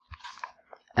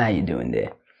How you doing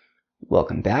there?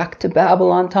 Welcome back to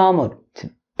Babylon Talmud.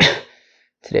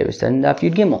 Today we're studying Daf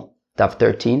Yud Gimel, Daf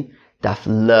 13, Daf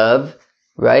Love,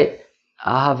 right?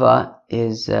 Ahava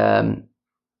is,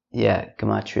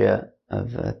 gematria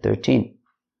of 13.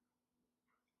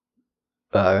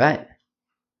 All right.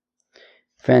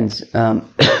 Friends, I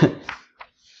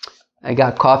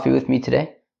got coffee with me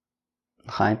today.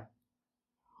 Chaim.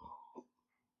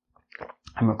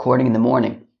 I'm recording in the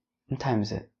morning. What time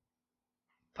is it?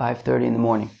 5:30 in the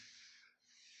morning.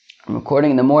 I'm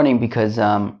recording in the morning because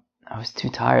I was too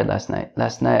tired last night.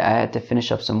 Last night I had to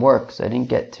finish up some work, so I didn't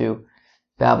get to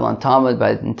Babylon Talmud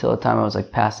until the time I was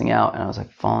like passing out and I was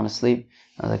like falling asleep.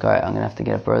 I was like, all right, I'm gonna have to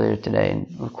get up earlier today and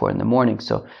record in the morning.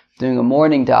 So doing a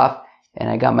morning daf, and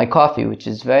I got my coffee, which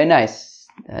is very nice.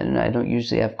 And I don't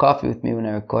usually have coffee with me when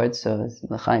I record, so it's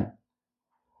l'chaim.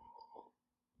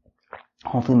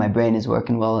 Hopefully my brain is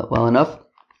working well enough.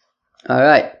 All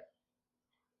right.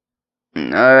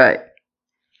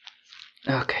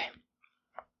 Okay.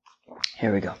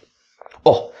 Here we go.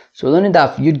 So we're learning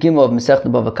Daf Yud Gimel of Masechta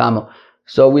BavaKama.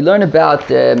 So we learn about,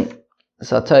 so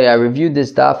I'll tell you, I reviewed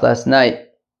this Daf last night.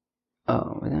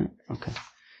 Okay.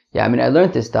 Yeah, I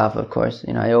learned this Daf, of course.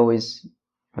 I always,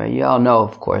 right, you all know,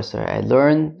 of course. Right? I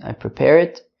learn, I prepare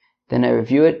it, then I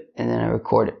review it, and then I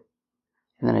record it.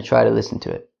 And then I try to listen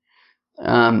to it.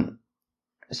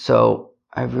 So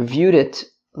I reviewed it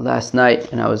last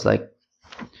night, and I was like,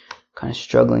 kind of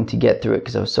struggling to get through it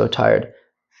because I was so tired.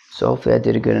 So hopefully I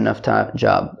did a good enough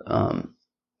job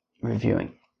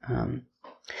reviewing.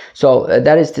 So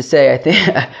that is to say,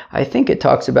 I think it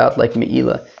talks about like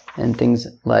Me'ila and things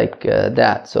like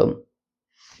that. So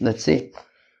let's see.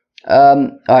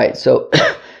 All right, so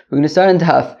we're going to start in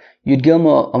Daf Yud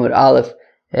Gimel Amud Aleph,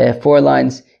 4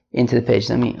 lines into the page.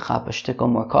 Let me chop a shtickle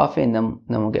more coffee, and then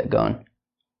we'll get going.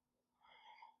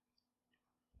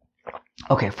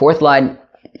 Okay, 4th line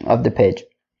of the page.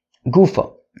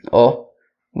 Gufa.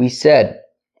 We said,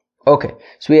 okay,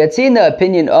 so we had seen the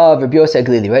opinion of Rabbi Yosef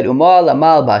Glili, right? Umal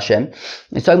Amal Bashem.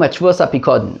 It's talking about Shvuas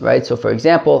HaPikodin, right? So for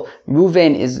example,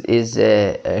 Reuven is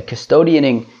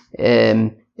custodianing,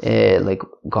 like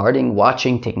guarding,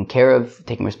 watching, taking care of,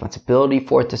 taking responsibility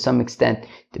for it to some extent,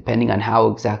 depending on how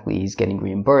exactly he's getting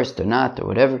reimbursed or not, or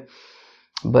whatever.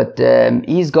 But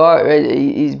he's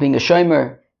being a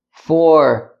shomer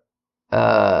for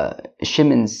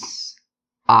Shimon's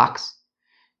ox.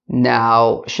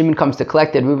 Now Shimon comes to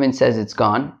collect it. Reuven says it's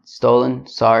gone, stolen,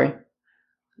 sorry,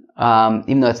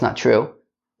 even though it's not true.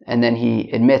 And then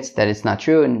he admits that it's not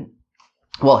true. And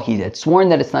he had sworn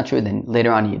that it's not true. Then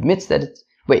later on he admits that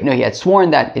he had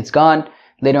sworn that it's gone.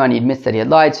 Later on he admits that he had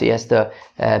lied, so he has to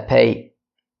pay.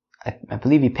 I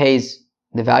believe he pays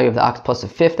the value of the ox plus a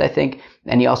fifth, I think,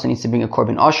 and he also needs to bring a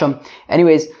korban asham.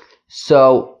 Anyways,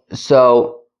 so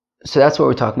that's what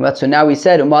we're talking about. So now we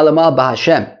said Umal Amal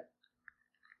Bahashem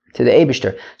to the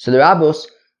Eibishter. So the Rabbos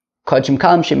Kodshim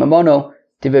Kalam Shemamono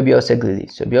to Rabbi Yosef Glili.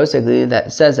 So Rabbi Yosef Glili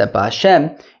that says that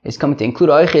Bahashem is coming to include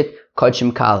Oichit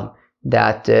Kodshim Kalam.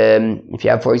 That if you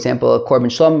have, for example, a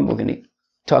korban shlom, we're going to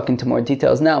talk into more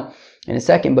details now in a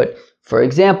second. But for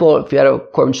example, if you had a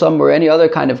korban shlom or any other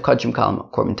kind of Kodshim Kalam,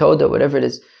 korban toda, whatever it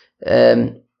is,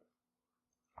 and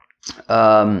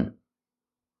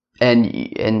then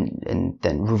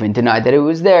Reuven denied that it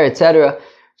was there, etc.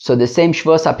 So the same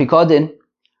Shvuas HaPikodin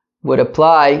would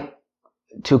apply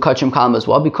to Kodshim Kalam as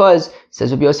well, because it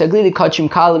says Rabbi Yosef Glili, Kodshim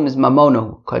Kalam is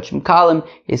Mamono. Kodshim Kalam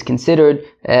is considered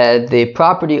the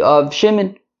property of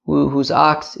Shimon, whose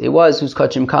ox it was, whose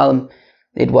Kodshim Kalam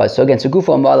it was. So again, so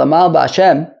Gufo Amal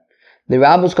Ba'Hashem, the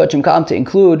Rabbos Kodshim Kalam to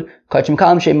include Kodshim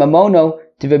Kalam She Mamono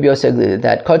to Rabbi Yosef Glili,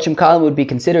 that Kodshim Kalam would be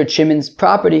considered Shimon's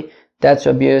property. That's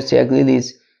Rabbi Yosef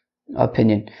Glili's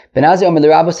opinion. Benazai Omer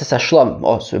Rabbos is Hashlomim.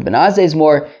 So Benazai is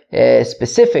more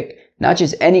specific, not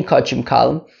just any Kodshim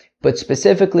Kalam, but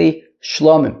specifically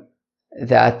Shlomim.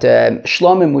 That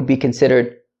Shlomim would be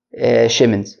considered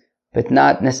Shimon's, but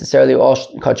not necessarily all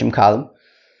Kodshim Kalam.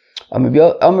 Abba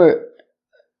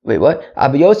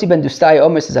Yossi ben Dustai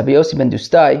Omer says, Abba Yossi ben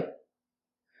Dustai,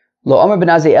 Lo Omer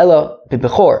Benazai Ela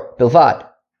Bechor Bilvad.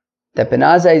 That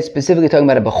Benazai is specifically talking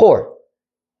about a Bechor.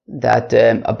 That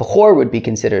a Bechor would be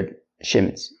considered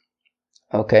Shimon's.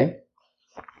 Okay.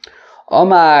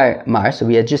 Omar Mar, so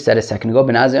we had just said a second ago,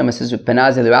 Benazai Omar says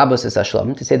Benazai L'Rabbos is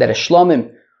Shlomim, to say that a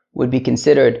Shlomim would be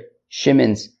considered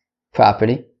Shimon's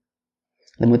property.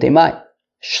 Limutei Mai,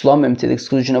 Shlomim to the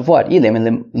exclusion of what?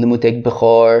 Limutei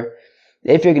Bechor.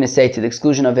 If you're going to say to the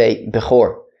exclusion of a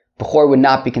Bechor would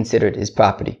not be considered his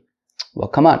property. Well,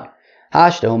 come on.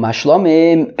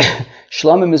 Shlomim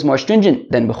is more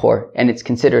stringent than Bechor, and it's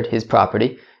considered his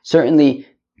property. Certainly,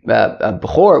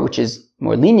 Bechor, which is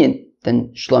more lenient,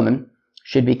 than shlomim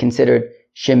should be considered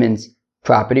Shimon's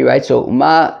property, right? So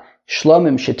uma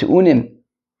shlomim shetuunim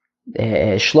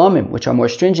shlomim, which are more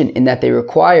stringent in that they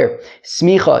require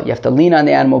smicha, you have to lean on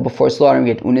the animal before slaughtering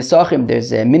it. Unisachim,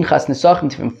 there's minchas nisachim,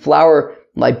 different flour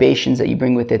libations that you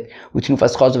bring with it.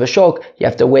 Utnufas chaz v'shok, you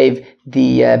have to wave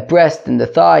the breast and the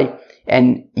thigh,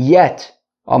 and yet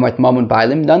amart mamun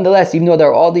bailim. Nonetheless, even though there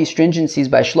are all these stringencies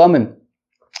by shlomim,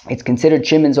 it's considered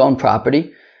Shimon's own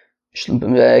property.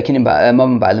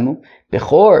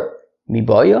 Bechor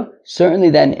mibaya, certainly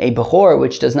then a bechor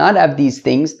which does not have these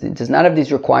things, does not have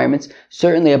these requirements,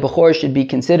 certainly a bechor should be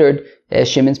considered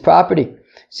Shimon's property.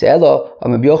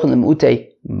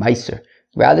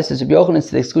 Rather, says Rabbi Yochanan, it's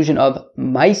to the exclusion of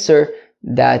meiser,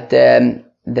 that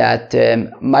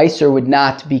meiser would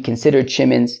not be considered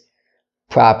Shimon's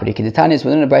property. Kedetani is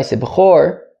within the brayse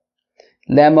bechor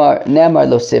lemar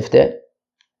lo sifte.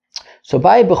 So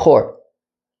by a bechor,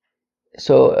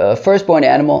 so a firstborn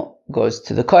animal goes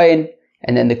to the kohen,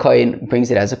 and then the kohen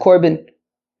brings it as a korban.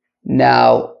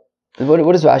 Now,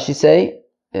 what does Rashi say?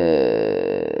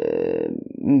 Where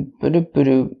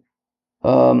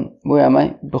am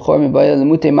I? Bechor mibaya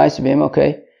lemute ma'aser behema.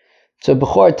 Okay, so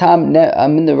bechor tam.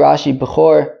 I'm in the Rashi.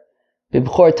 Bechor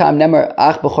tam nemer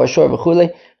ach bechor shor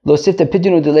v'chule lo sifta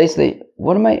pidunu delesle.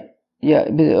 What am I? Yeah.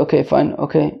 Okay. Fine.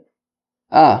 Okay.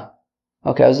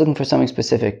 Okay, I was looking for something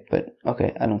specific, but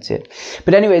okay, I don't see it.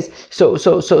 But anyways, so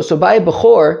by a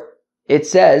bechor, it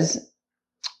says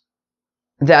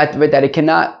that it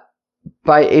cannot,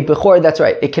 by a bechor, that's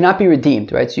right, it cannot be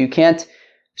redeemed, right? So you can't,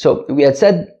 so we had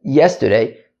said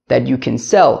yesterday that you can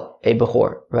sell a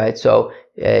bechor, right? So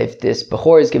if this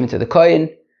bechor is given to the kohen,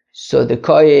 so the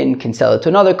kohen can sell it to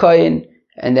another kohen,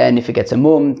 and then if it gets a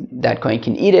mum, that kohen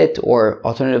can eat it, or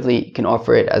alternatively, can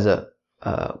offer it as a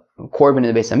korban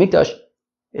in the Beis HaMikdash,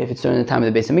 if it's during the time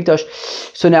of the Beis HaMikdash.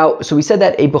 So we said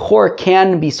that a bechor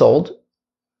can be sold,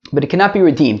 but it cannot be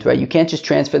redeemed, right? You can't just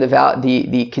transfer the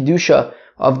kedusha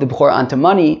of the bechor onto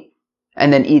money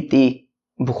and then eat the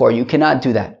bechor. You cannot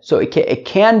do that. So it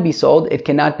can be sold, it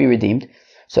cannot be redeemed.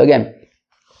 So again,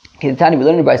 we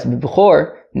learned about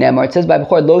bechor, Ne'amar, it says by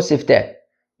bechor lo sifteh.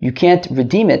 You can't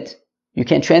redeem it, you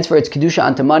can't transfer its kedusha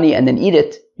onto money and then eat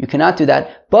it. You cannot do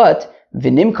that. But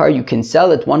v'nimkar, you can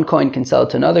sell it. One coin can sell it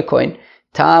to another coin.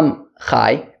 Tam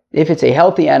chai, if it's a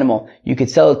healthy animal, you could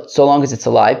sell it so long as it's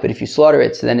alive, but if you slaughter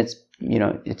it, so then it's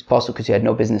possible because you had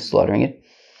no business slaughtering it.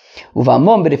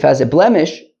 Uvamum, but if it has a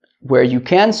blemish, where you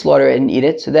can slaughter it and eat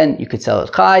it, so then you could sell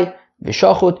it chai,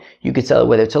 v'shachut, you could sell it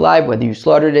whether it's alive, whether you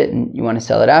slaughtered it and you want to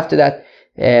sell it after that,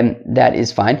 that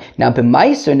is fine. Now,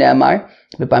 b'maiser ne'amar,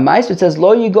 but by maiser it says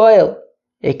lo yigoel,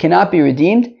 it cannot be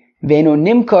redeemed, ve'eno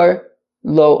nimkar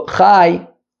lo chai,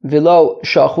 v'lo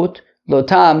shachut, lo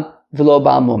tam, v'lo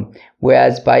ba'almum.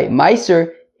 Whereas by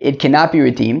meiser, it cannot be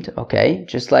redeemed, okay?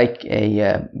 Just like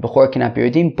a bechor cannot be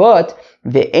redeemed, but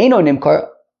ve'eno nimkar,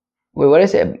 wait, what did I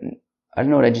say? I don't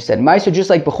know what I just said. Meiser, just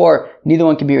like bechor, neither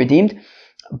one can be redeemed.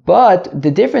 But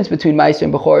the difference between meiser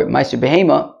and bechor, meiser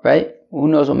behema, right? Who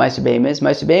knows what meiser behema is?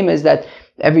 Meiser behema is that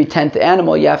every 10th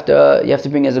animal you have to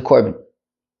bring as a korban.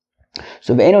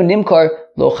 So ve'eno nimkar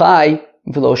lo chai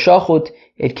v'lo shachut,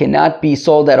 it cannot be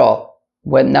sold at all.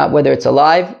 Not whether it's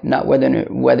alive, not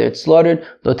whether it's slaughtered,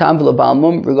 lo tam v'lo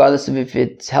ba'almum, regardless of if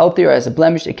it's healthy or has a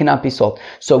blemish, it cannot be sold.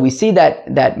 So we see that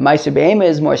meiser behema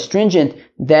is more stringent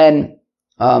than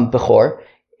bechor,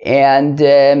 and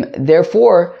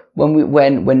therefore when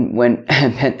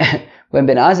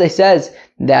Ben Azai says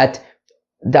that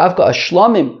davka a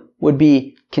shlomim would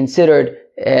be considered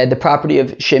the property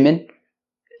of Shimon,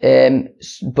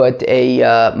 but a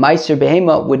meiser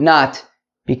behema would not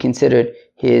be considered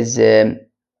his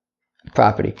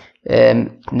property.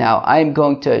 Now I'm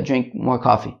going to drink more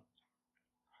coffee.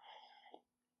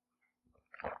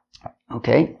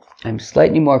 Okay, I'm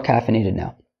slightly more caffeinated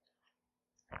now.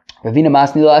 Ravina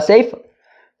Masni La Seifa.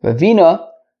 Ravina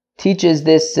teaches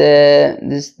this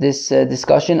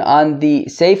discussion on the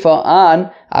Seifa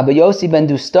on Abba Yossi ben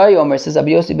Dustai. Omer says Abba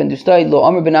Yossi ben Dustai lo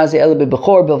Omer ben Azai el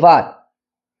bechor bilvad.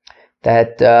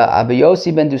 That Abba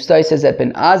Yossi ben Dustai says that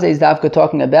Ben Azai is dafka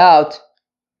talking about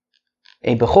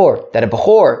a bechor, that a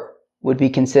bechor would be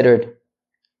considered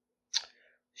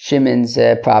Shimon's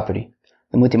property.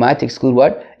 The mutimai to exclude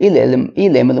what?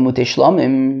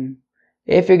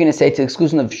 If you're going to say to the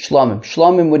exclusion of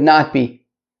shlomim would not be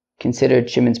considered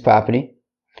Shimon's property.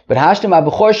 But hashtem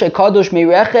abechor shekadosh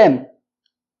meirechem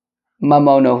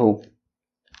mamonohu.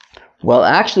 Well,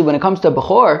 actually, when it comes to a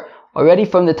bechor, already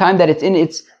from the time that it's in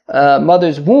its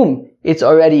mother's womb, it's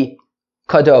already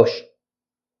kadosh.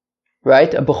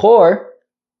 Right? A bechor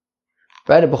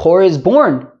is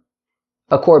born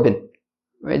a korban.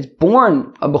 right? It's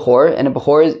born a Bechor, and a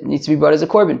Bechor needs to be brought as a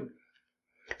korban.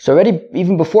 So already,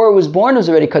 even before it was born, it was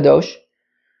already kadosh.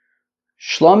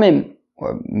 Shlomim,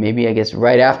 or maybe I guess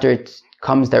right after it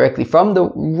comes directly from the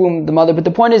womb, the mother. But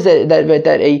the point is that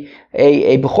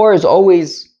a Bechor is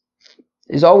always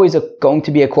going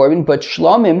to be a korban. But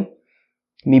Shlomim,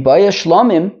 Mibaya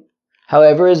Shlomim,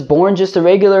 however, is born just a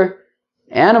regular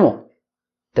animal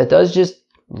that does just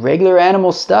regular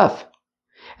animal stuff.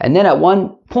 And then at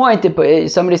one point,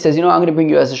 somebody says, I'm going to bring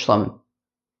you as a Shlomim.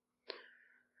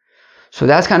 So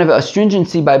that's kind of a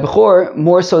stringency by Bechor,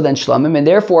 more so than Shlomim, and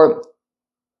therefore,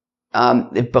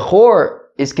 if Bechor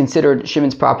is considered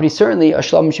Shimon's property, certainly a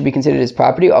Shlomim should be considered his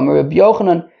property. Amar Rabbi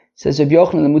Yochanan, says Rabbi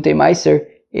Yochanan, Lemutei Meiser,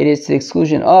 it is to the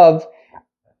exclusion of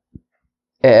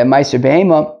Meiser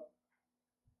Behema.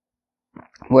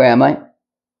 Where am I?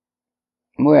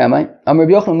 Amar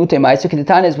Rabbi Yochanan, Lemutei Meiser,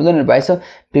 Kedetana is within the Brisa.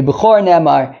 Bechor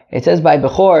Ne'amar, it says by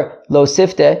Bechor, Lo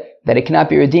Sifte, that it cannot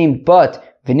be redeemed, but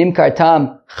V'nimkar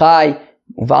tam chai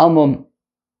uvalmum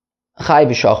chai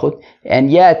v'shachut, and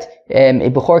yet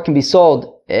a bechor can be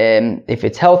sold if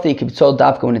it's healthy. It can be sold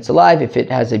dafka when it's alive. If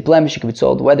it has a blemish, it can be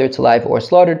sold whether it's alive or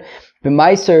slaughtered.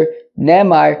 B'maiser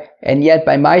nemar, and yet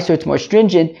by maiser it's more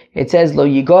stringent. It says lo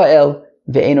yigoel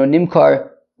ve'eno nimkar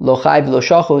lo chai v'lo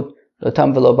shachut lo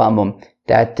tam v'lo balmum.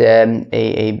 That a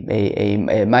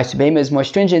maiser behema is more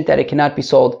stringent, that it cannot be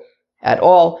sold at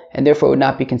all, and therefore it would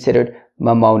not be considered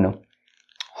mamonu.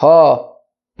 Ha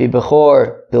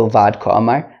bibechor bilvad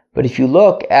ka'amar. But if you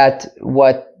look at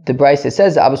what the Brisa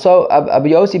says, Abu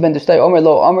Yossi ben Dustai Omer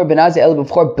lo Omer ben Azeh el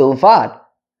bechor bilvad,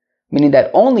 meaning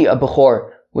that only a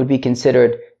bechor would be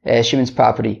considered Shimon's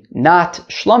property, not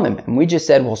Shlomim. And we just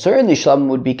said, well, certainly Shlomim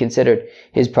would be considered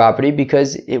his property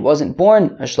because it wasn't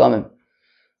born a Shlomim.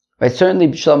 Right? Certainly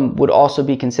Shlomim would also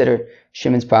be considered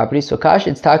Shimon's property. So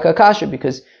kasha, it's taka kasha,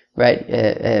 because right,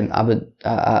 Abu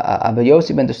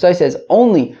Yossi ben Dusai says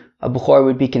only a Bechor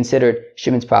would be considered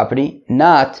Shimon's property,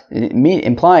 not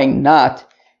implying not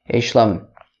a Shlomim.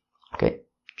 Okay,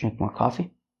 drink more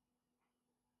coffee.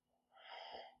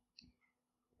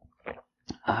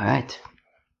 All right.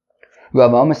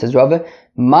 Rav Omer says, Rav,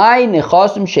 my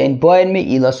nechasum shein boen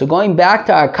meila. So going back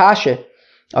to our kasha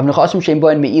of nechasum shein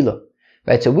boen meila,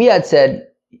 right? So we had said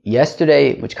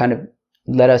yesterday, which kind of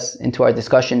led us into our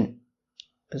discussion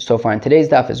so far in today's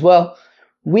daf as well,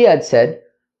 we had said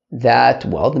that,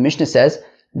 well, the Mishnah says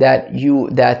that the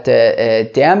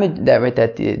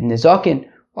nizakin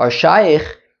are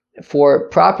shaykh for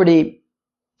property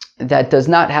that does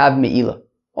not have meila.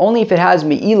 Only if it has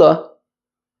meila,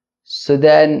 so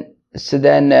then if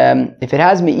it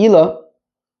has meila,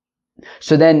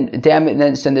 so then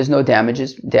there's no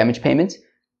damage payments.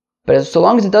 But so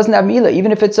long as it doesn't have meila,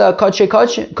 even if it's a kachim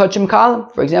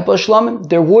kalim, for example, a shlomim,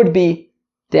 there would be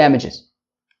damages.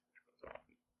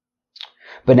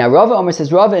 But now Rava Omer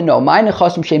says, Rava, no, my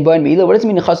nechasum shein boin meila. What does it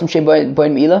mean nechasum shein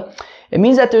boin meila? It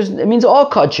means that it means all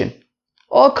kachim,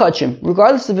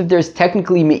 regardless of if there's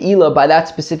technically meila by that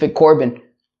specific korban.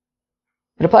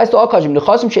 It applies to all kachim.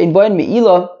 Nechasum shein boin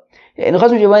meila,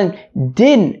 nechasum shein boin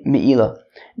din meila.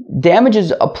 Damage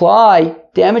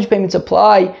payments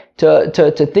apply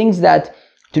to things that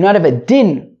do not have a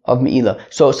din of meila.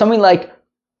 So something like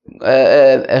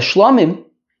a shlomim,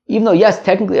 even though yes,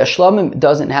 technically a shlomim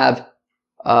doesn't have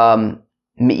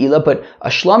meila, but a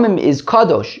shlomim is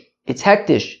kadosh, it's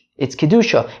hektish, it's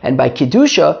kedusha, and by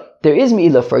kedusha there is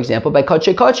meila. For example, by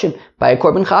kachim, by a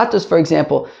korban chatos, for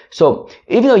example. So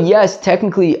even though yes,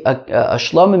 technically a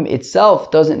shlomim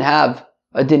itself doesn't have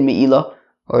a din meila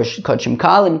or kachim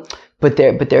kalim, but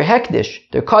they're hektish,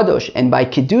 they're kadosh, and by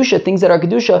kedusha, things that are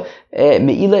kedusha,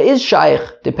 meila is shaykh,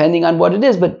 depending on what it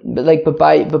is. But by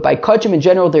kachim in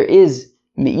general, there is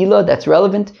meila that's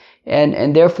relevant,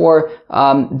 and therefore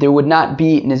there would not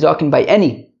be nizakin by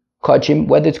any kachim,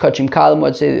 whether it's kachim kalim,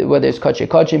 whether it's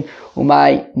kachim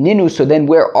umay ninu. So then,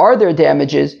 where are there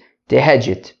damages?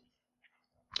 Dehedjit.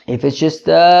 If it's just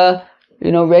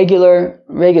regular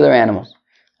animals.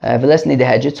 V'lesni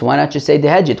dehedjit, so why not just say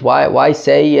dehedjit? Why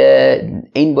say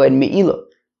ein bo en meila?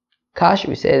 Kasha,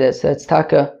 we say that's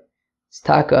taka. It's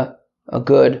taka a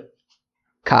good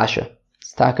kasha.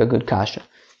 It's taka a good kasha.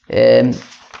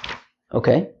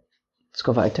 Okay, let's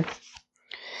go weiter.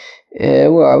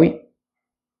 Where are we?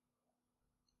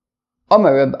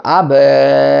 Omer Reb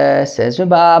Abba, says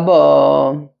Reb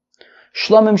Abba,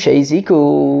 shlomim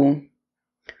sheiziku,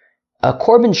 a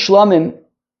korban shlomim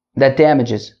that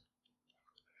damages.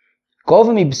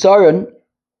 Govim ibsaron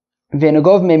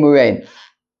v'enagov memurein.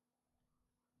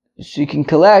 So you can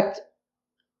collect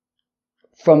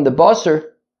from the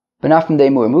basar, but not from the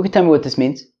emurim. Who can tell me what this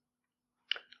means?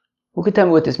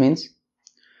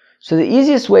 So the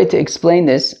easiest way to explain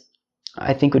this,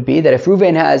 I think, would be that if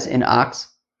Reuven has an ox,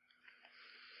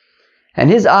 and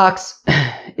his ox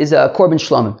is a korban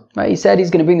shlomim, right? He said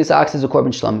he's going to bring this ox as a korban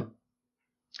shlomim.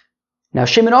 Now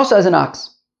Shimon also has an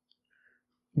ox.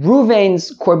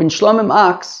 Reuven's korban shlomim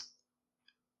ox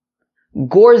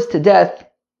gores to death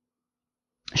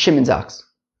Shimon's ox.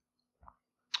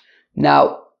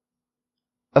 Now,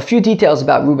 a few details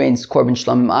about Reuven's korban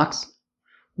shlomim ox.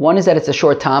 One is that it's a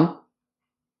short tam.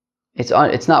 It's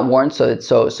not worn, so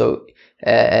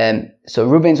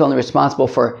Reuven's only responsible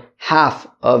for half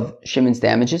of Shimon's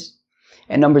damages.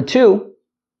 And number two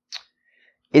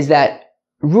is that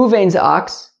Reuven's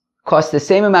ox costs the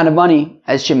same amount of money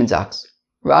as Shimon's ox.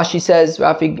 Rashi says,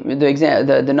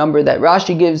 the number that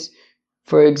Rashi gives,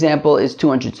 for example, is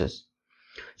 200 zuz.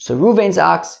 So Reuven's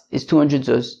ox is 200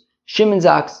 zuz. Shimon's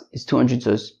ox is 200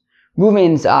 zuz.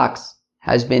 Reuven's ox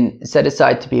has been set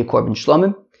aside to be a korban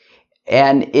shlomim,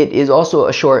 and it is also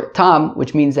a short tam,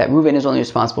 which means that Reuven is only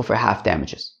responsible for half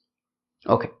damages.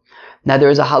 Okay. Now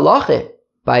there is a halacha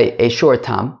by a short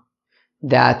tam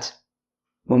that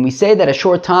when we say that a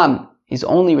short tam is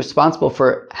only responsible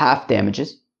for half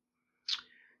damages,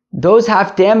 those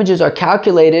half damages are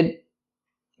calculated,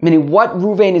 meaning what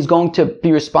Reuven is going to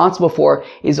be responsible for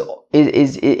is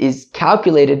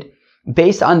calculated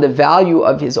based on the value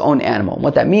of his own animal. And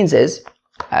what that means is,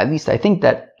 at least I think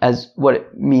that as what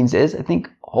it means is, I think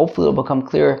hopefully it'll become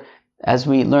clear as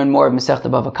we learn more of Masechta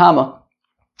BavaKama.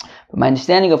 But my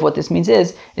understanding of what this means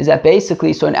is that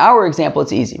basically, so in our example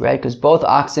it's easy, right? Because both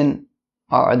oxen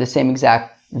are the same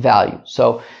exact value.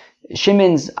 So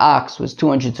Shimon's ox was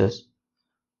 200 zuz.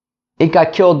 It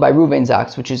got killed by Reuven's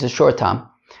ox, which is a short tam.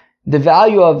 The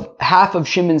value of half of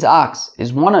Shimon's ox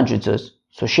is 100 zuz.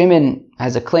 So Shimon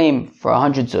has a claim for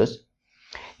 100 zuz.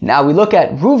 Now we look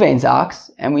at Reuven's ox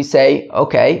and we say,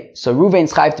 okay, so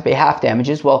Reuven's chayav to pay half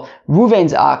damages. Well,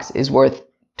 Reuven's ox is worth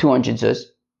 200 zuz.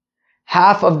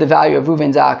 Half of the value of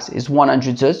Reuven's ox is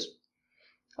 100 zuz.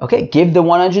 Okay, give the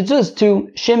 100 zuz to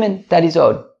Shimon that he's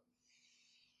owed.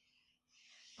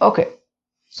 Okay,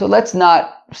 so let's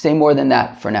not say more than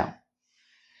that for now.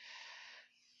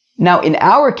 Now, in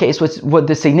our case, what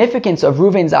the significance of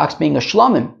Reuven's ox being a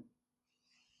shlomim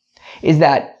is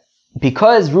that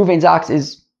because Reuven's ox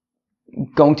is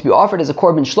going to be offered as a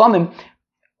korban shlomim,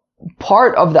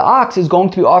 part of the ox is going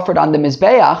to be offered on the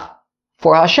mizbeach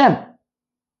for Hashem,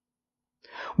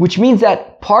 which means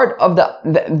that part of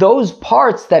those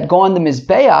parts that go on the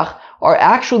mizbeach are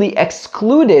actually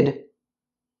excluded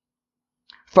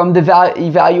from the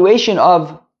evaluation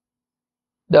of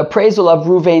the appraisal of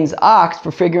Reuven's ox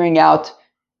for figuring out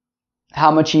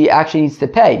how much he actually needs to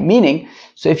pay. Meaning,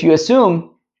 so if you assume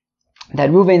that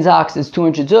Reuven's ox is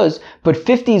 200 zuz, but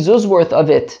 50 zuz worth of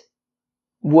it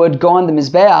would go on the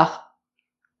mizbeach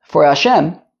for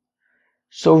Hashem,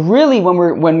 so really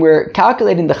when we're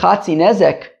calculating the chatzi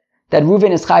nezek that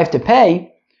Reuven is chayav to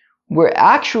pay, we're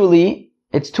actually,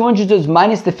 it's 200 zuz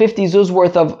minus the 50 zuz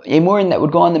worth of emurin that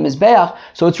would go on the mizbeach,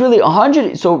 so it's really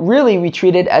 100, so really we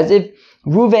treat it as if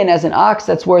Reuven has an ox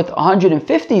that's worth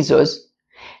 150 zuz,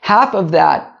 half of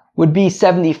that would be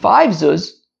 75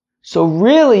 zuz, so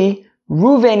really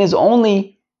Reuven is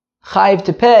only chayav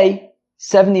to pay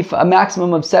a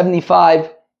maximum of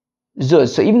 75 zuz.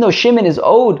 So even though Shimon is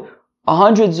owed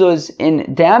 100 zuz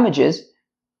in damages,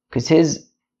 because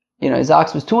his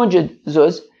ox was 200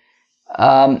 zuz,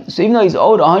 so even though he's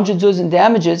owed 100 zuz in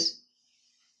damages,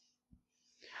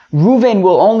 Reuven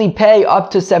will only pay up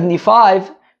to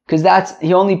 75, because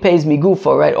he only pays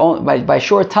migufo, right? By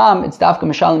short tam, it's dafka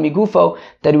mishalim migufo,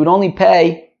 that he would only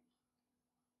pay,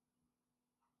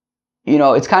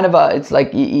 it's kind of it's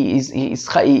like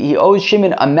he owes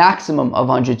Shimon a maximum of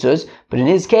 100 zuz, but in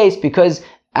his case, because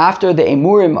after the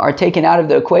emurim are taken out of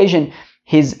the equation,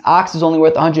 his ox is only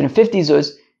worth 150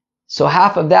 zuz, so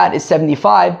half of that is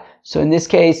 75, so in this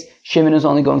case, Shimon is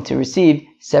only going to receive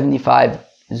 75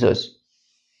 zuz.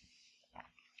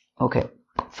 Okay,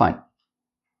 fine.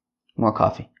 More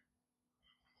coffee.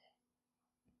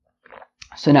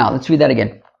 So now, let's read that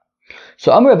again.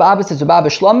 So Amr Abba says, Abba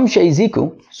Shlomim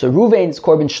Sheiziku, so Reuven's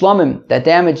korban Shlomim that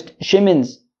damaged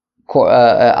Shimon's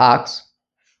ox,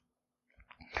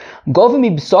 Govim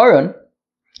Ibsaron,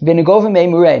 V'negovim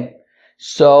Eimurei.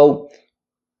 So,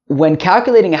 when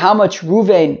calculating how much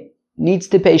Reuven needs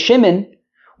to pay Shimon,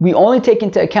 we only take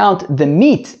into account the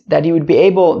meat that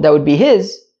that would be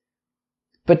his,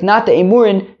 but not the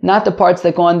emurin, not the parts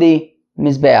that go on the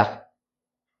mizbeach.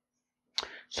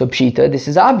 So pshita, this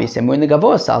is obvious. Emurim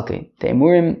legavo salke. The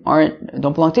emurim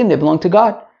don't belong to him; they belong to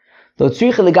God. Lo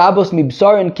tzricha legabos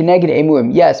mibsarin keneged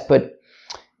emurim. Yes, but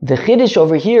the chiddush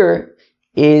over here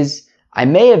is I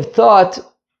may have thought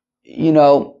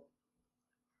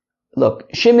look,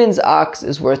 Shimon's ox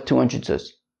is worth 200 zuz.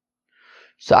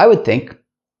 So I would think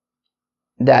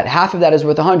that half of that is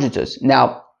worth 100 zuz.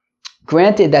 Now,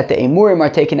 granted that the emurim are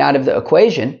taken out of the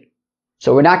equation,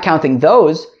 so we're not counting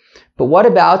those, but what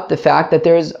about the fact that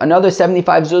there's another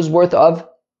 75 zuz worth of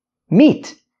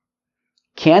meat?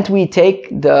 Can't we take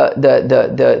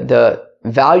the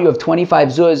value of 25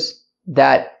 zuz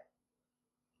that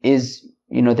is,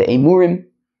 the emurim,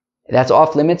 that's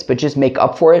off limits, but just make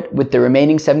up for it with the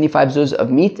remaining 75 zuz of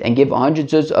meat and give 100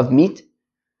 zuz of meat?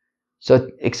 So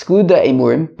exclude the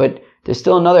emurim, but there's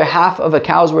still another half of a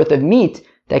cow's worth of meat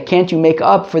that can't you make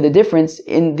up for the difference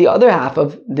in the other half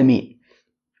of the meat?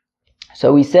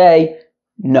 So we say,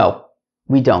 no,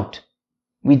 we don't.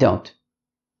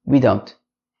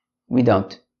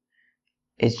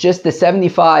 It's just the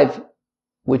 75,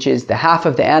 which is the half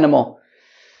of the animal,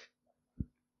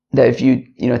 that if you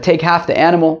take half the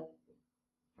animal,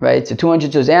 right, it's a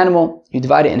 200 zuz animal, you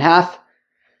divide it in half.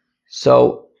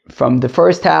 So from the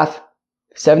first half,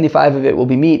 75 of it will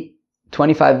be meat,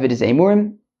 25 of it is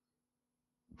emurim.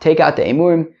 Take out the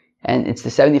emurim, and it's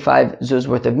the 75 zuz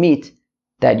worth of meat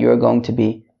that you're going to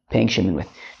be paying Shimon with.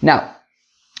 Now,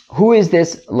 who is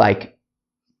this like?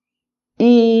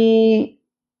 If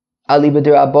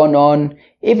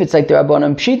it's like the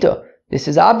Rabbanon Pshita, this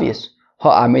is obvious.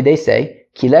 Ha'amri, they say,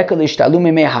 Kileka lishtalu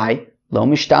mehai, lo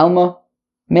mishtalma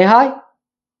mehai.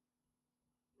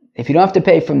 If you don't have to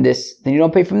pay from this, then you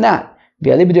don't pay from that. If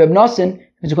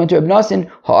it's going to Reb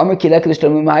Nosson, ha'amri kileka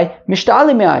lishtalu mehai,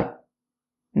 mishtali mehai.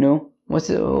 No, what's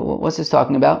this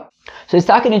talking about? So it's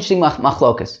talking interesting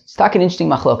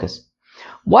machlokas.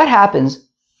 What happens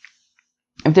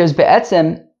if there's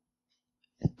be'etzem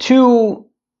two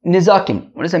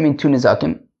nizakim? What does that mean, two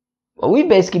nizakim? Well, we've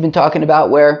basically been talking about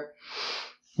where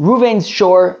Ruvain's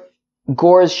shore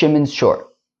gores Shimon's shore.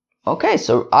 Okay,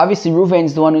 so obviously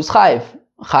Ruvain's the one who's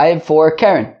chayiv for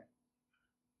Karen.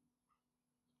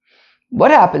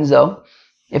 What happens though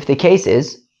if the case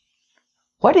is,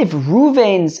 what if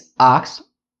Ruvain's ox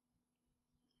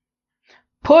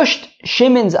pushed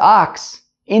Shimon's ox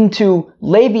into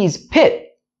Levi's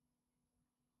pit,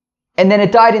 and then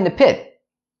it died in the pit?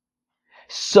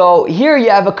 So here you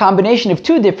have a combination of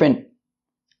two different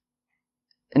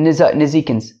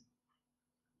nizikins,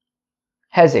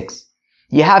 heziks.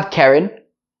 You have Karen,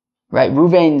 right?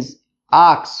 Ruvain's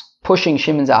ox pushing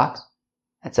Shimon's ox.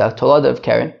 That's a tolada of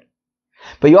Karen.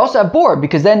 But you also have bor,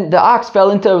 because then the ox fell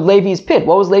into Levi's pit.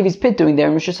 What was Levi's pit doing there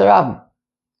in Rosh Hashanah?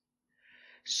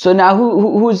 So now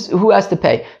who has to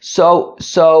pay? So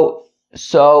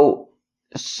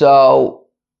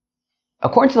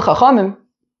according to the Chachamim,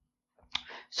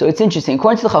 so it's interesting.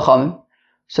 According to the Chachamim,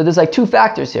 so there's like two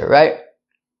factors here, right?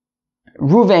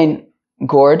 Ruvain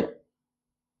gored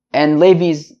and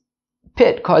Levi's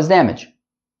pit caused damage.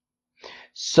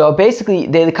 So basically,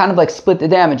 they kind of like split the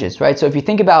damages, right? So if you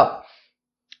think about,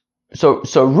 so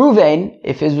Ruvain,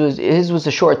 if his was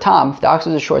a short tam, if the ox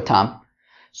was a short tam,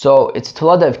 so it's a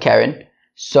tolada of Karen,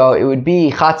 so it would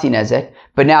be chatzi nezek.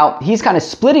 But now he's kind of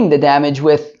splitting the damage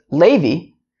with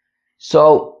Levi,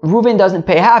 so Ruvain doesn't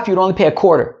pay half; you'd only pay a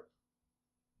quarter.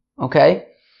 Okay,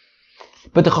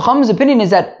 but the Chacham's opinion is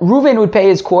that Ruvain would pay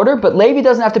his quarter, but Levi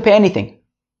doesn't have to pay anything.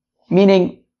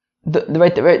 Meaning, the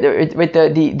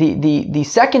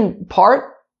second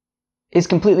part is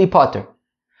completely potter.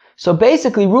 So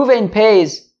basically, Ruvain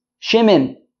pays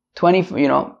Shimon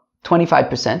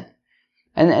 25%,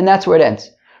 and that's where it ends.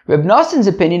 Reb Nosson's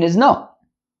opinion is no.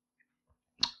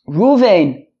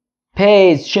 Ruvain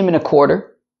pays Shimon a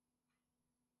quarter,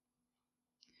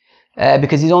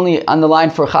 because he's only on the line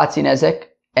for Chatzi Nezek,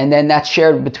 and then that's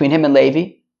shared between him and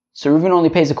Levi. So Ruvain only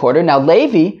pays a quarter. Now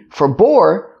Levi, for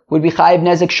Bor, would be Chayiv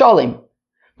Nezek Shalim.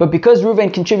 But because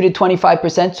Ruvain contributed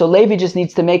 25%, so Levi just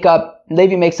needs to makes up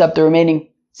the remaining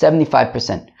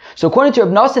 75%. So according to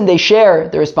Reb Nosson, they share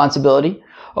the responsibility.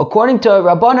 According to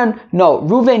Rabbanan, no,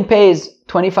 Ruvain pays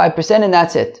 25% and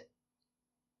that's it.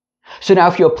 So now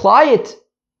if you apply it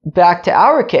back to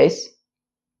our case,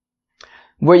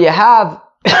 where you have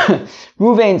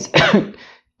Ruvain's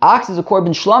ox is a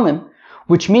korban shlamim,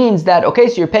 which means that, okay,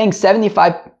 so you're paying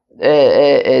 75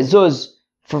 zuz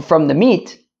from the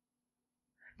meat,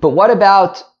 but what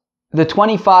about the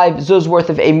 25 zuz worth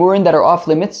of emurin that are off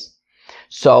limits?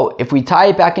 So if we tie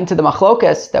it back into the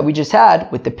machlokas that we just had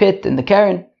with the pit and the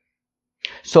karen,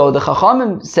 so the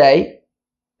chachamim say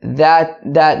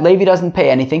that Levi doesn't pay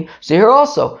anything. So here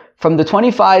also, from the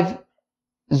 25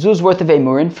 zuz worth of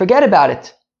emurin, forget about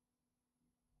it.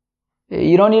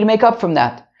 You don't need to make up from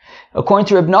that. According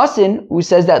to Reb Nosson, who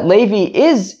says that Levi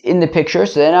is in the picture,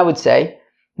 so then I would say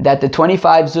that the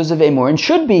 25 zuz of emurin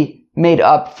should be made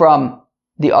up from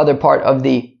the other part of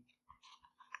the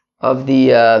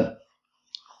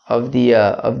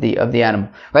animal,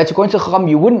 right? So according to Chacham,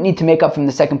 you wouldn't need to make up from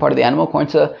the second part of the animal.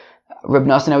 According to Reb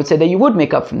Nosson, I would say that you would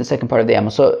make up from the second part of the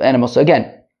animal. So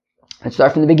again, let's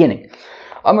start from the beginning.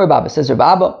 Amar Baba says,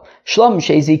 Rabba, Shlom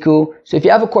Sheiziku. So if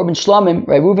you have a korban shlomim,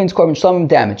 right, Reuven's korban shlomim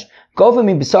damage. Govim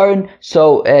mi besarin,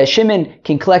 so Shimon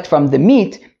can collect from the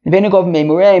meat, but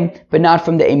not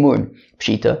from the emurim.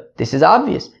 Pshita, this is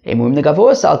obvious. Emurim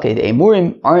negavoa salke. The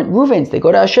emurim aren't Reuven's; they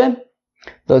go to Hashem.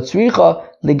 Lo tzricha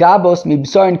ligabos mi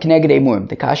besarin keneged emurim.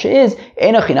 The kasha is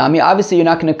enochinami. Obviously, you're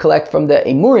not going to collect from the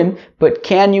emurim, but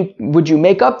would you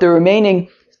make up the remaining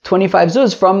 25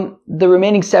 zuz from the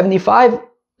remaining 75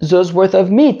 zuz worth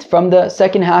of meat from the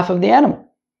second half of the animal?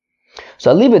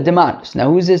 So aliba demand. So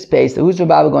now who's this based? Who's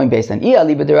Rabbi going based on?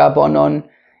 Aliba de Rabbanon.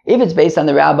 If it's based on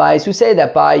the rabbis who say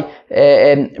that by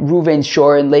Reuven's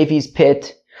shore and Levi's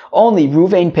pit, only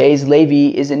Reuven pays,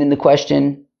 Levi isn't in the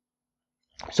question.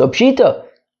 So pshita,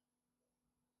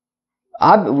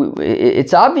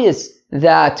 it's obvious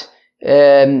that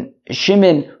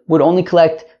Shimon would only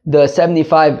collect the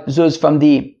 75 zuz from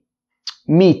the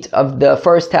meat of the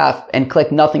first half and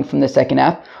collect nothing from the second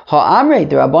half. Ha'amrei,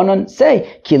 the Rabbanon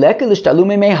say,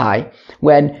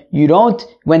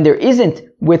 when there isn't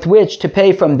with which to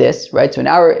pay from this, right? So in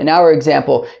our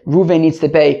example, Reuven needs to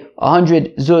pay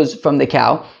 100 zuz from the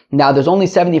cow. Now there's only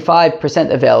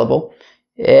 75% available.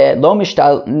 Lo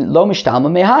mishtalma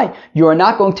mehai. You are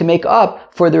not going to make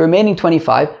up for the remaining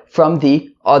 25 from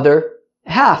the other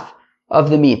half of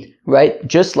the meat, right?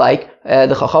 Just like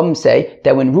the Chachamim say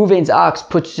that when Reuven's ox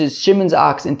puts Shimon's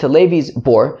ox into Levi's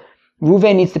bore,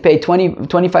 Reuven needs to pay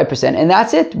 25%, and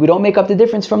that's it. We don't make up the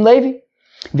difference from Levi.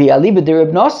 V'aliba de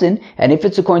Reb Nosson, and if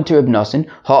it's according to Reb Nosson,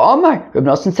 ha'amar, Reb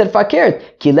Nosson said fakert,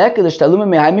 ki leke l'shtaluma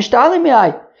mehai mishtalim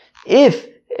mehai. If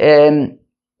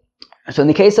so in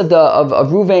the case of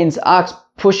Reuven's ox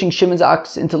pushing Shimon's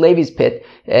ox into Levi's pit,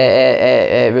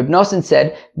 Reb Nosson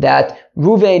said that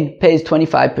Reuven pays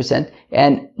 25%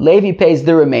 and Levi pays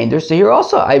the remainder. So here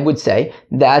also I would say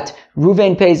that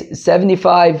Reuven pays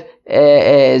 75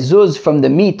 zuz from the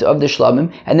meat of the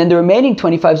shlomim, and then the remaining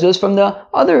 25 zuz from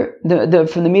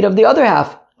from the meat of the other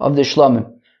half of the shlomim,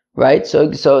 right? So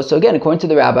again, according to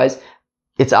the rabbis,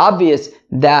 it's obvious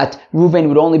that Reuven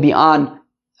would only be on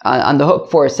the hook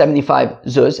for 75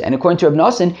 zuz, and according to Reb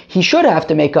Nosson, he should have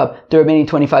to make up the remaining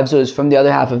 25 zuz from the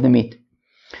other half of the meat.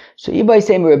 So Ibai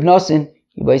Seimer Reb Nosson,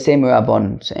 Ibai Seimer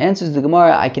Rabbanon. So answers the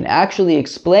Gemara, I can actually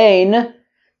explain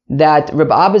that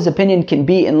Reb Abba's opinion can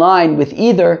be in line with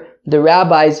either the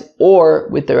rabbis or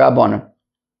with the Rabbanon.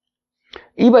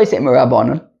 Ibai Seimer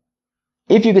Rabbanon.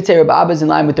 If you could say Reb Abba is in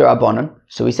line with the Rabbanon,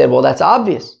 so we said, well, that's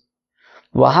obvious.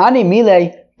 Wahani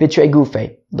mile bitrei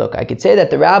gufe. Look, I could say that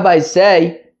the rabbis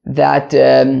say that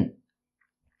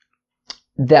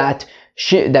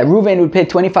Reuven would pay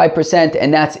 25%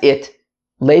 and that's it.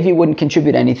 Levi wouldn't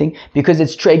contribute anything because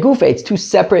it's trei gufe. It's two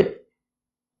separate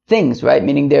things, right?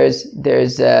 Meaning there's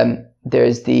the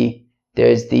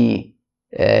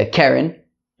keren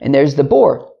and there's the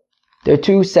bor. They're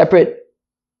two separate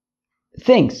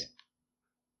things.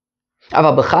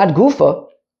 Aval b'chad gufa.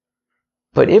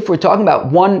 But if we're talking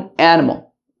about one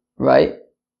animal, right?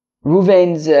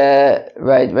 Reuven's,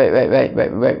 right.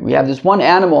 We have this one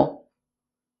animal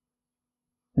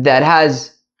that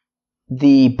has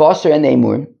the basar and the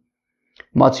emurim.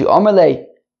 Matzu amalei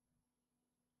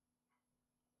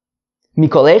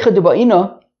mikol echad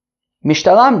ba'ina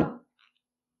mishtalamna.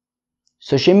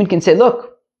 So Shimon can say,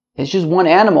 look, it's just one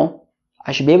animal.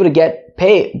 I should be able to get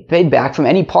paid back from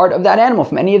any part of that animal,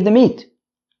 from any of the meat.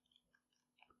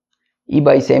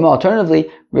 Alternatively,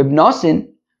 Reb Nosson,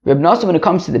 when it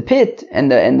comes to the pit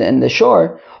and the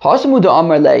shore,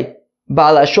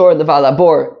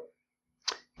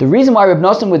 the reason why Reb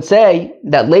Nosson would say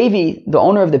that Levi, the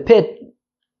owner of the pit,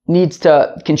 needs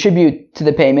to contribute to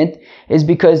the payment is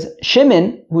because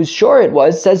Shimon, whose shore it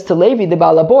was, says to Levi, the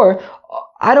Balabor,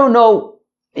 I don't know,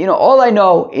 all I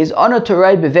know is Ana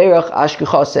Torai Beverach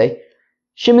Ashkechase.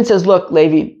 Shimon says, look,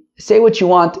 Levi, say what you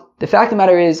want. The fact of the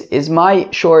matter is my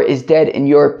shore is dead in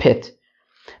your pit.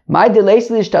 Whatever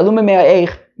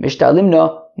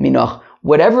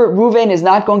Reuven is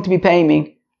not going to be paying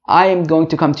me, I am going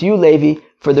to come to you, Levi,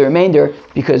 for the remainder,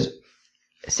 because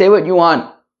say what you want,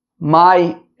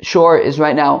 my shore is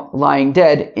right now lying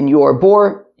dead in your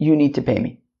bore, you need to pay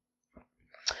me.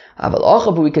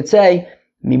 But we could say,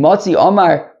 Mimotzi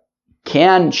Omar,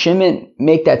 can Shimon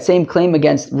make that same claim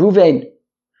against Reuven?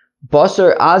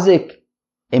 Basar Azik,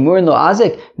 Emur no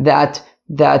Azik, that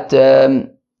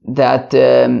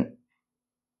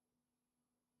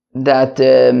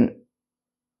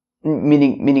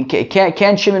meaning,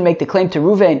 can Shimon make the claim to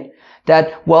Ruvain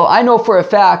that, well, I know for a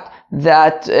fact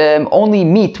that only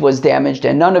meat was damaged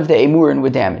and none of the emurin were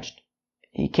damaged?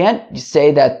 He can't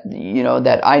say that,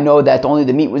 that I know that only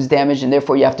the meat was damaged and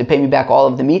therefore you have to pay me back all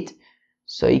of the meat.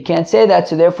 So he can't say that,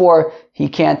 so therefore he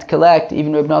can't collect.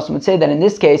 Even Reb Nosson would say that in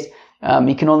this case,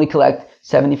 he can only collect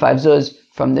 75 zuz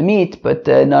from the meat, but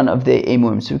none of the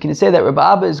emurim. So we can say that Reb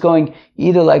Abba is going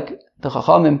either like the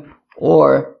Chachamim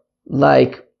or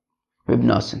like Reb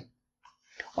Nosson.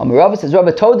 Rava says,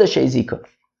 Rava Toda Sheizika,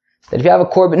 that if you have a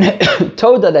korban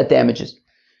Toda that damages,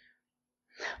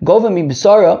 Gova mi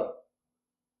B'sara,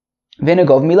 Vena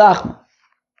Gov mi Lachma.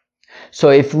 So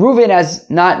if Reuven has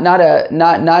not a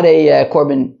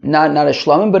korban, not a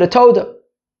shlamim, but a Toda.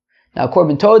 Now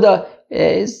korban Toda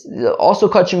is also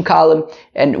kachim kalim,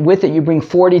 and with it you bring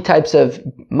 40 types of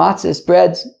matzahs,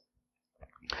 breads.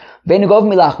 Vena Gov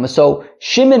mi Lachma. So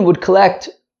Shimon would collect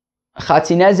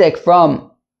chatzi nezek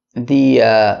from the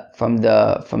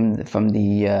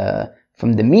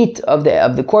meat of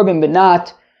the korban, but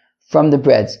not from the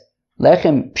breads.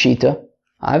 Lechem pshita.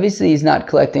 Obviously, he's not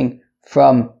collecting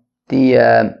from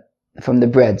the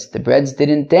breads. The breads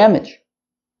didn't damage.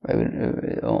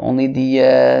 Right? Only the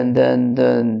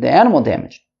animal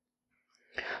damaged.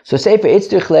 So seifa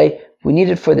itzrichle, we need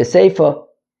it for the seifa.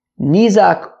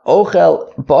 Nizak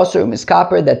ochel basar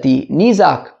miskaper, that the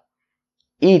nizak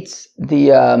eats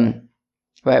the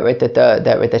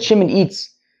that Shimon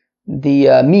eats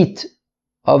the meat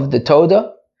of the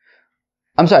Toda.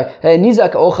 I'm sorry,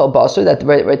 Nizak ochel basar,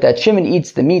 that Shimon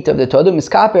eats the meat of the Toda,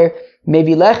 miskaper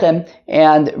maybe lechem,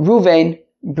 and Ruvain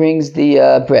brings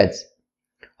the breads.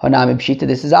 Hanami pshita,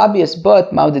 this is obvious,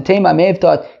 but Maudetema may have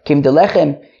thought came the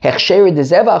lechem hechsher de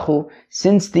zevachu,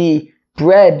 since the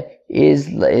bread is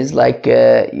like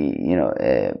I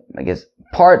guess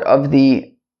part of the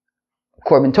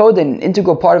korban Toda, an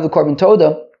integral part of the korban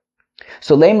Toda.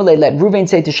 So Leimalei, let Ruvain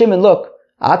say to Shimon, look,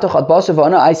 atochat basar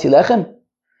v'ana aisi lechem.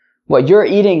 What, you're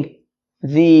eating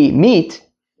the meat,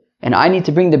 and I need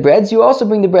to bring the breads? You also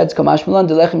bring the breads. Kamash malan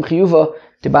de lechem chiyuva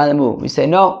de balamu. We say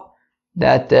no,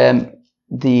 that the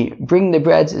bringing the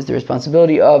breads is the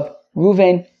responsibility of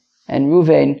Ruvain, and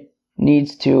Ruvain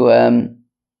needs to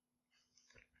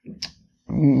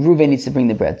bring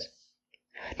the breads.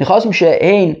 Nechasim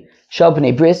she'ein shel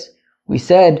bnei bris. We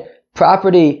said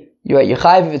property, you're at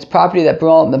Yechayiv if it's property that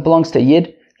belongs to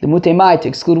Yid. The mutemai, to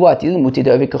exclude what?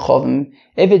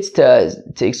 If it's to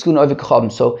exclude Ovik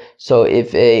Kachavim. So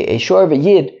if a shor of a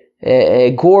Yid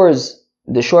gores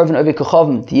the shor of an Ovik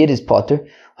Kachavim, the Yid is potter.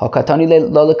 Hakatani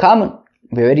lalakaman.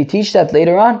 We already teach that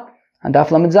later on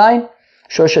Daf Lamed Zayin.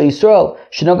 Shor shel Yisrael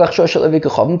shenogach shor shel Ovik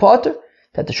Kachavim potter.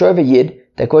 That the shor of a Yid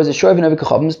that gores the shor of an Ovik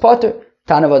Kachavim is potter.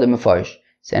 Tanav Adam Mefarish.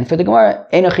 And for the Gemara,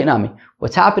 Einachinami.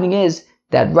 What's happening is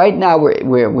that right now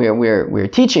we're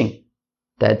teaching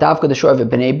that Davka the shor of a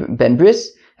ben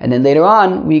bris, and then later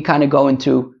on we kind of go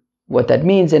into what that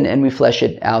means and we flesh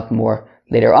it out more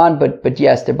later on. But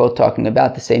yes, they're both talking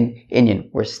about the same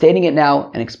inyan. We're stating it now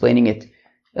and explaining it,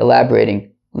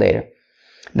 elaborating later.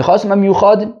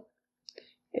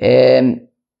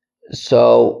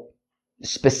 So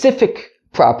specific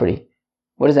property.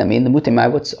 What does that mean? The mutemai,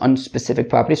 what's unspecific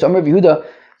property? So Amar Yehuda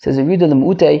says, Yehuda the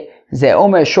mute ze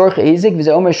omer shorcha izik v'ze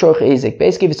omer shorcha izik.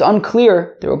 Basically, if it's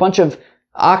unclear, there are a bunch of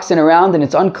oxen around and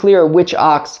it's unclear which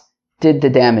ox did the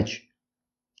damage,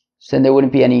 so then there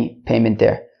wouldn't be any payment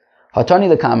there. Hatani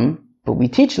lekam, but we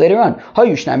teach later on.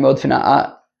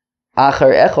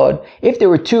 If there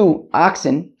were two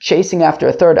oxen chasing after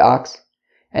a third ox,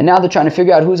 and now they're trying to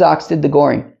figure out whose ox did the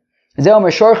goring. Ze omer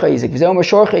shorcha izik v'ze omer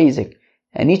shorcha izik.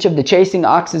 And each of the chasing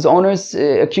ox's owners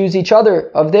accuse each other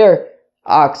of their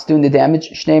ox doing the damage.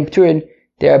 Shnei Pturin,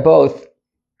 they are both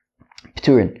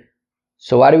Pturin.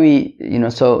 So why do we, meaning,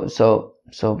 so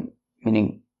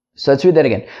let's read that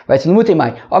again. Right, so L'mutei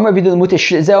Mai, Amar Vidu L'mutei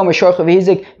Zeh Omer Shorcha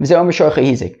V'Hizik, V'Zeh Omer Shorcha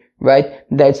Hizik. Right,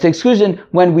 that's the exclusion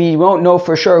when we won't know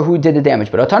for sure who did the damage.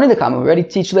 But Otani the Kama, we already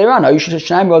teach later on. You should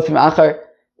Shnaim wrote from Achar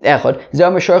Echad, Zeh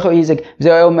Omer Shorcha V'Hizik,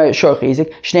 V'Zeh Omer Shorcha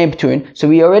Hizik, Shnei Pturin. So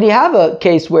we already have a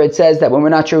case where it says that when we're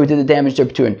not sure who did the damage, they're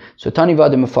Pturin. So Tani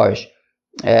Vadim Mefarish.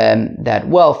 That,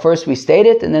 well, first we state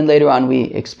it and then later on we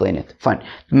explain it. Fine.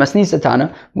 Masni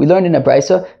Satana, we learned in a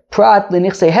brisa, Prat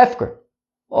lenichse hefker.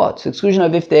 Oh, it's exclusion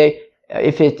of if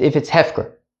it's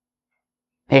hefker.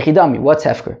 Hechidami, what's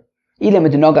hefker? If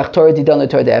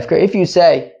you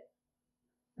say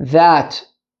that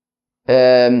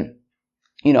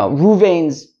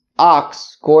Ruvain's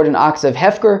ox gored an ox of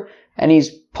hefker and he's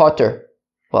potter.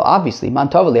 Well, obviously,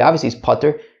 mantovali, obviously he's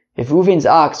potter. If Ruvain's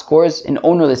ox gores an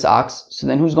ownerless ox, so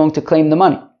then who's going to claim the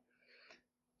money?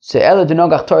 So Ela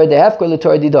denogach Torah de hefker le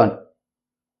Torah didon.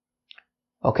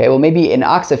 Okay, well maybe an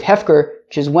ox of Hefker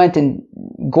just went and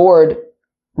gored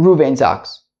Reuven's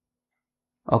ox.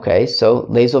 Okay, so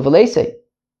lezo v'leise.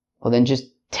 Well then just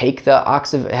take the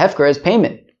ox of Hefker as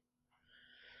payment.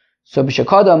 So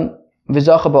b'shakadam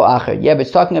v'zacha bo acher. Yeah, but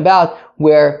it's talking about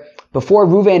where before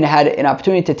Reuven had an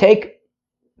opportunity to take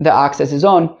the ox as his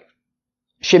own,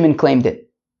 Shimon claimed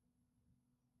it.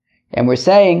 And we're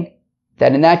saying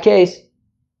that in that case,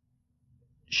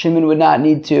 Shimon would not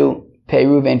need to pay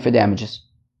Reuven for damages.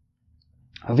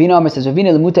 Ravina Amar says,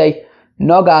 Ravina lemute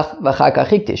nogach v'chakach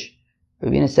hiktish.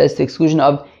 Ravina says to the exclusion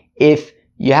of if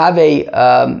you have if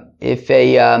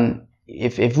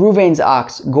Reuven's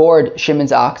ox gored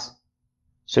Shimon's ox,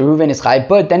 so Reuven is chayv,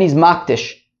 but then he's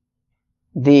maktish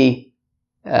the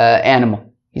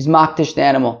animal. He's maktish the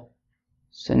animal.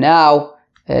 So now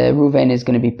Reuven is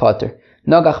going to be potter.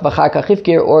 Nogach v'chakach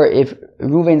hifkir, or if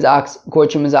Reuven's ox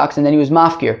gored Shimon's ox and then he was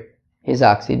mafkir his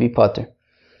ox, he'd be potter.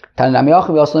 We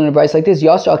also learn a price like this.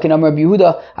 Yasser al-kinam Rabbi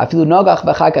Yehuda afilu nogach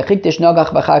v'chakach hiktish nogach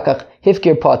v'chakach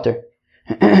hifkir potter.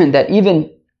 That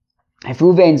even if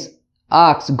Reuven's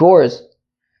ox gores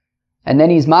and then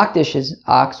he's makdish his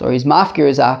ox or he's mafkir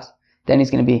his ox, then he's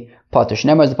going to be potter.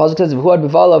 Shneimar, as the pasuk says, v'huad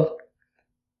b'valav,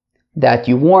 that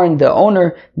you warn the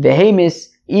owner, v'hemis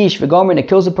ish v'gomer, that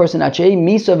kills a person, achei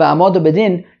misa v'amoda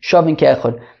bedin shavin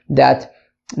ke'echad,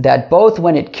 that both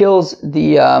when it kills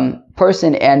the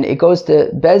person and it goes to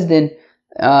Bezdin,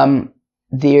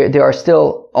 there are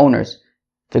still owners.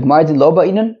 V'gmar din lo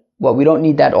ba'inun, well, we don't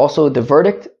need that also, the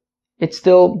verdict, it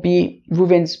still be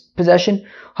Reuven's possession.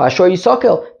 Ha'ashor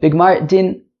yisakel, b'gmar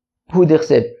din hu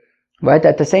dichsid. Right,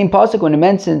 at the same pasuk when it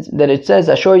mentions that it says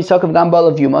Ashor yisakel gam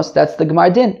ba'alav yumos, that's the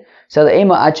Gemar din. So the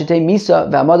ema achete misa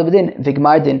v'amad bedin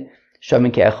v'gmar din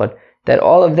shavin ke'echad. That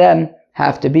all of them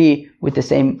have to be with the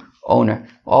same owner,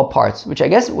 all parts. Which I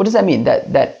guess, what does that mean?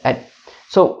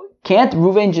 So can't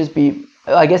Reuven just be?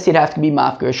 I guess he'd have to be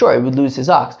mafker. Sure, he would lose his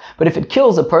ox. But if it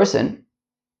kills a person,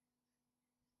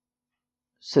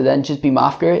 so then just be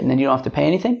mafker, and then you don't have to pay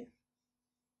anything.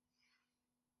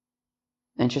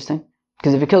 Interesting.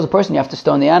 Because if it kills a person, you have to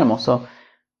stone the animal. So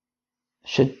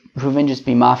should Reuven just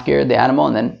be mafkir the animal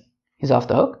and then he's off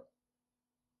the hook?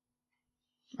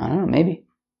 I don't know, maybe.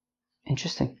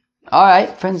 Interesting.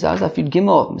 Alright, friends, that was Daf Yud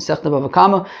Gimel, Masechta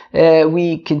BavaKama.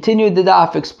 We continued the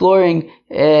daf exploring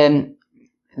the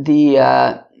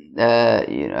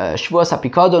Shavuos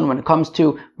HaPikadon when it comes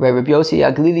to Rabbi Yossi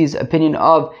Aglili's opinion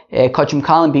of Kachim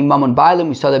Kalim being Mammon Bailim.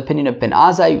 We saw the opinion of Ben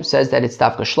Azai, who says that it's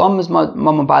Dafka Shlom is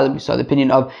Mammon Bailim. We saw the opinion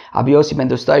of Abi Yossi Ben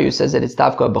Dostai, who says that it's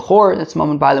Dafka Bechor, that's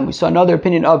Mammon Bailim. We saw another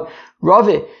opinion of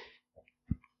Rave,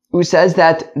 who says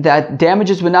that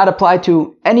damages would not apply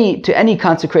to any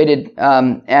consecrated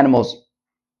animals,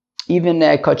 even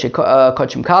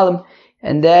Kachim Kalim.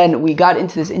 And then we got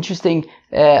into this interesting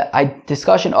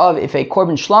discussion of if a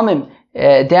korban shlamim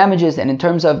damages, and in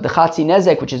terms of the chatzi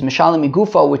nezek, which is mishalim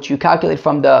migufa, which you calculate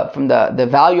from the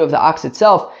value of the ox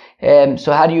itself.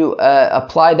 So how do you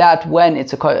apply that when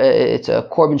it's a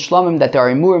korban shlamim, that there are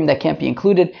imurim that can't be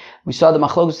included? We saw the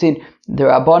machlokes in the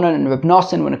Rabbanon and Reb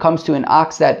Nosson when it comes to an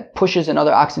ox that pushes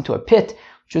another ox into a pit,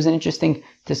 which was an interesting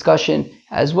discussion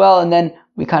as well. And then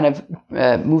we kind of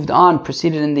moved on,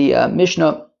 proceeded in the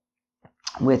Mishnah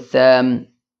with Nechasim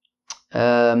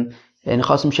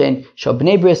Shein Shal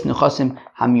Bnei Bris, Nechasim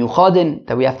HaMiyuchadin,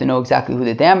 that we have to know exactly who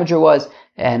the damager was,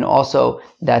 and also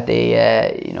that they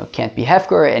can't be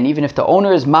hefker, and even if the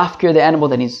owner is mafkir the animal,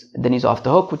 then he's off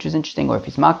the hook, which is interesting, or if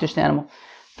he's makdish the animal.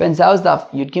 Friends, that was Daf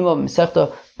Yud Gimel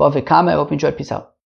Masechta BavaKama. I hope you enjoyed. Peace out.